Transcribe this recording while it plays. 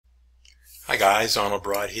Hi guys, Arnold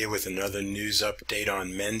Broad here with another news update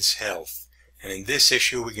on men's health. And in this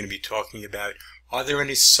issue we're going to be talking about, are there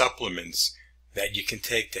any supplements that you can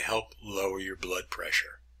take to help lower your blood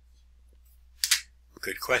pressure?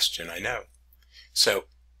 Good question, I know. So,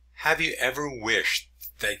 have you ever wished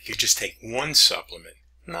that you could just take one supplement,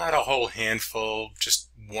 not a whole handful, just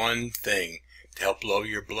one thing to help lower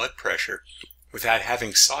your blood pressure without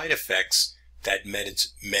having side effects that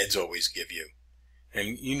meds always give you?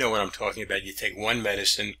 And you know what I'm talking about. You take one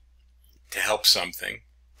medicine to help something,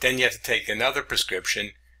 then you have to take another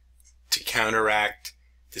prescription to counteract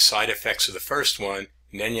the side effects of the first one,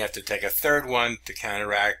 and then you have to take a third one to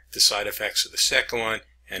counteract the side effects of the second one,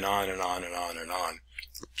 and on and on and on and on,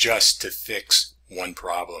 just to fix one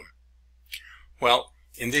problem. Well,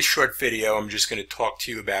 in this short video, I'm just going to talk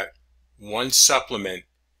to you about one supplement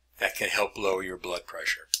that can help lower your blood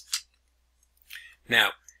pressure.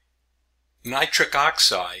 Now, nitric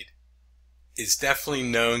oxide is definitely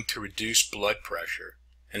known to reduce blood pressure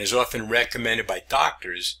and is often recommended by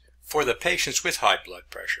doctors for the patients with high blood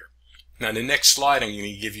pressure. Now, in the next slide, I'm going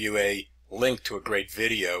to give you a link to a great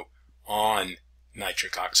video on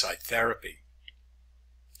nitric oxide therapy.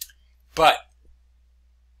 But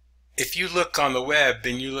if you look on the web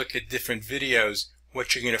and you look at different videos,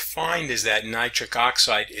 what you're going to find is that nitric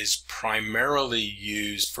oxide is primarily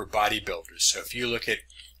used for bodybuilders. So if you look at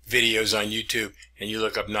videos on YouTube and you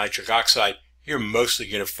look up nitric oxide, you're mostly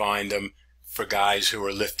going to find them for guys who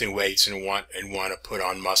are lifting weights and want to put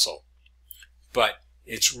on muscle. But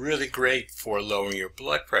it's really great for lowering your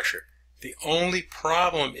blood pressure. The only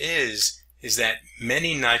problem is that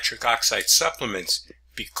many nitric oxide supplements,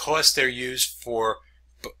 because they're used for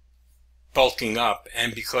bulking up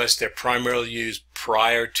and because they're primarily used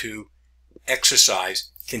prior to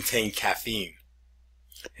exercise, contain caffeine.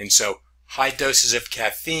 And so high doses of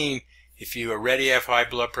caffeine, if you already have high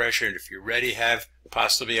blood pressure and if you already have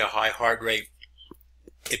possibly a high heart rate,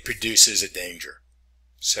 it produces a danger.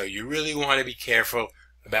 So you really want to be careful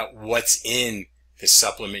about what's in the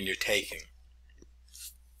supplement you're taking.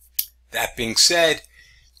 That being said,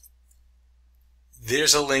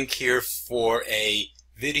 there's a link here for a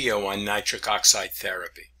video on nitric oxide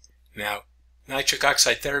therapy. Now, nitric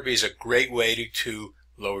oxide therapy is a great way to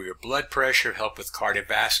lower your blood pressure, help with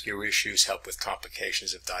cardiovascular issues, help with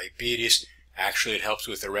complications of diabetes. Actually, it helps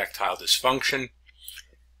with erectile dysfunction.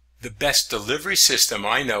 The best delivery system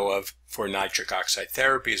I know of for nitric oxide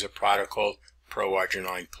therapy is a product called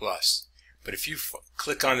ProArginine Plus. But if you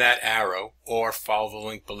click on that arrow or follow the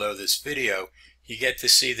link below this video, you get to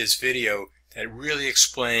see this video that really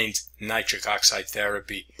explains nitric oxide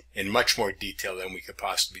therapy in much more detail than we could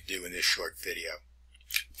possibly do in this short video.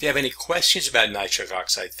 If you have any questions about nitric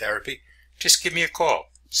oxide therapy, just give me a call,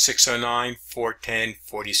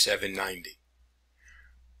 609-410-4790.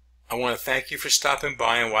 I want to thank you for stopping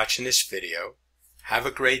by and watching this video. Have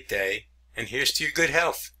a great day, and here's to your good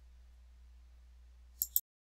health.